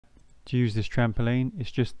To use this trampoline,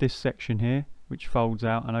 it's just this section here which folds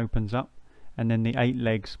out and opens up, and then the 8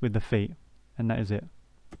 legs with the feet, and that is it.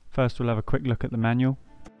 First we'll have a quick look at the manual.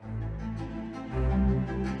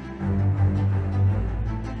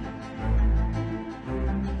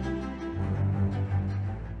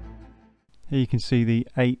 Here you can see the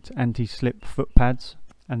 8 anti-slip foot pads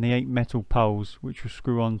and the 8 metal poles which will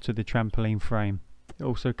screw on to the trampoline frame. It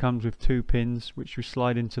also comes with 2 pins which will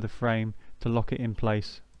slide into the frame to lock it in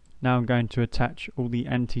place. Now I'm going to attach all the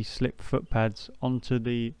anti-slip foot pads onto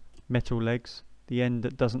the metal legs, the end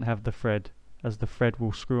that doesn't have the thread, as the thread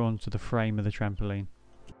will screw onto the frame of the trampoline.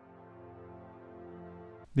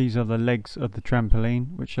 These are the legs of the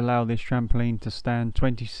trampoline which allow this trampoline to stand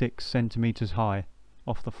 26 centimeters high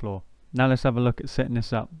off the floor. Now let's have a look at setting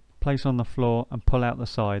this up. Place on the floor and pull out the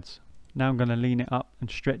sides. Now I'm going to lean it up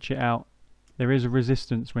and stretch it out. There is a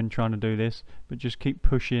resistance when trying to do this, but just keep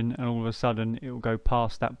pushing and all of a sudden it will go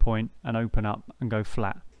past that point and open up and go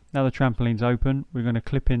flat. Now the trampoline's open, we're going to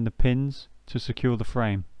clip in the pins to secure the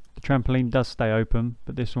frame. The trampoline does stay open,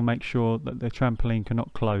 but this will make sure that the trampoline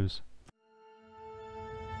cannot close.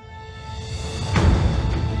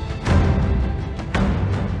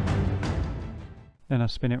 Then I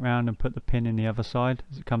spin it round and put the pin in the other side,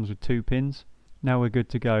 as it comes with 2 pins. Now we're good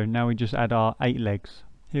to go. Now we just add our 8 legs.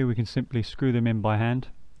 Here we can simply screw them in by hand.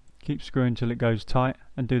 Keep screwing till it goes tight,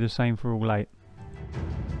 and do the same for all 8.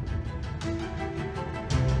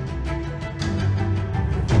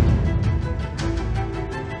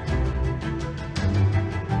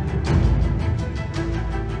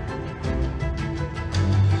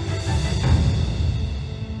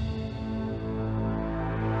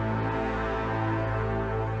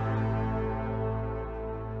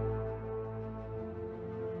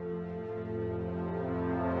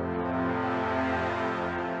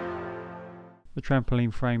 The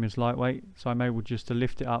trampoline frame is lightweight, so I'm able just to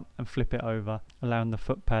lift it up and flip it over, allowing the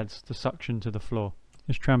foot pads to suction to the floor.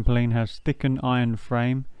 This trampoline has thicken iron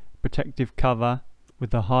frame, protective cover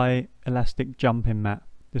with a high elastic jumping mat.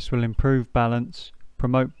 This will improve balance,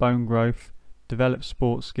 promote bone growth, develop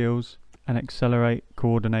sport skills and accelerate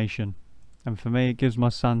coordination. And for me, it gives my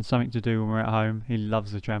son something to do when we're at home. He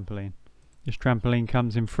loves the trampoline. This trampoline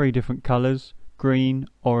comes in 3 different colours: green,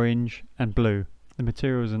 orange and blue. The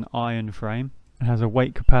material is an iron frame and has a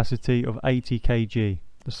weight capacity of 80 kg.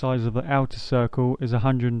 The size of the outer circle is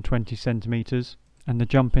 120 centimeters and the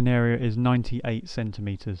jumping area is 98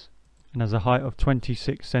 centimeters and has a height of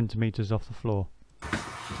 26 centimeters off the floor.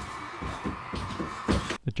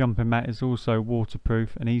 The jumping mat is also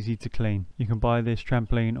waterproof and easy to clean. You can buy this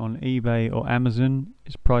trampoline on eBay or Amazon.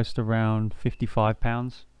 It's priced around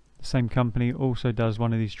 £55. The same company also does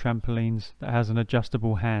one of these trampolines that has an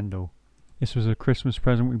adjustable handle. This was a Christmas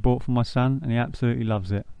present we bought for my son and he absolutely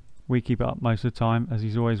loves it. We keep it up most of the time as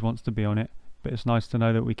he always wants to be on it, but it's nice to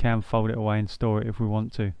know that we can fold it away and store it if we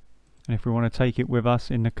want to. And if we want to take it with us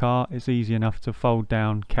in the car, it's easy enough to fold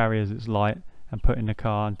down, carry as it's light, and put in the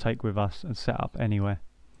car and take with us and set up anywhere.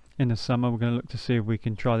 In the summer we're going to look to see if we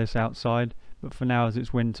can try this outside, but for now as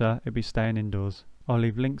it's winter it'll be staying indoors. I'll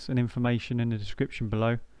leave links and information in the description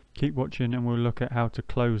below. Keep watching and we'll look at how to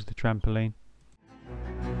close the trampoline.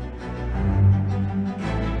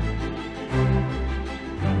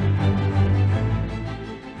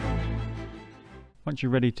 Once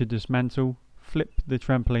you're ready to dismantle, flip the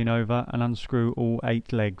trampoline over and unscrew all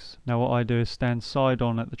 8 legs. Now what I do is stand side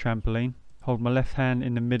on at the trampoline, hold my left hand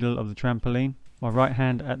in the middle of the trampoline, my right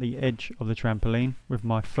hand at the edge of the trampoline, with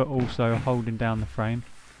my foot also holding down the frame,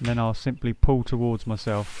 and then I'll simply pull towards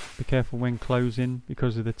myself. Be careful when closing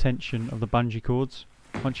because of the tension of the bungee cords.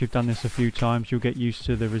 Once you've done this a few times you'll get used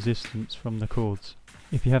to the resistance from the cords.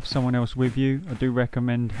 If you have someone else with you, I do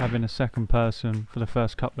recommend having a second person for the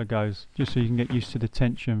first couple of goes, just so you can get used to the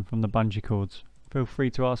tension from the bungee cords. Feel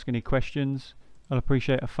free to ask any questions. I'll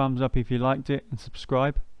appreciate a thumbs up if you liked it and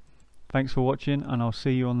subscribe. Thanks for watching and I'll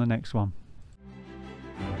see you on the next one.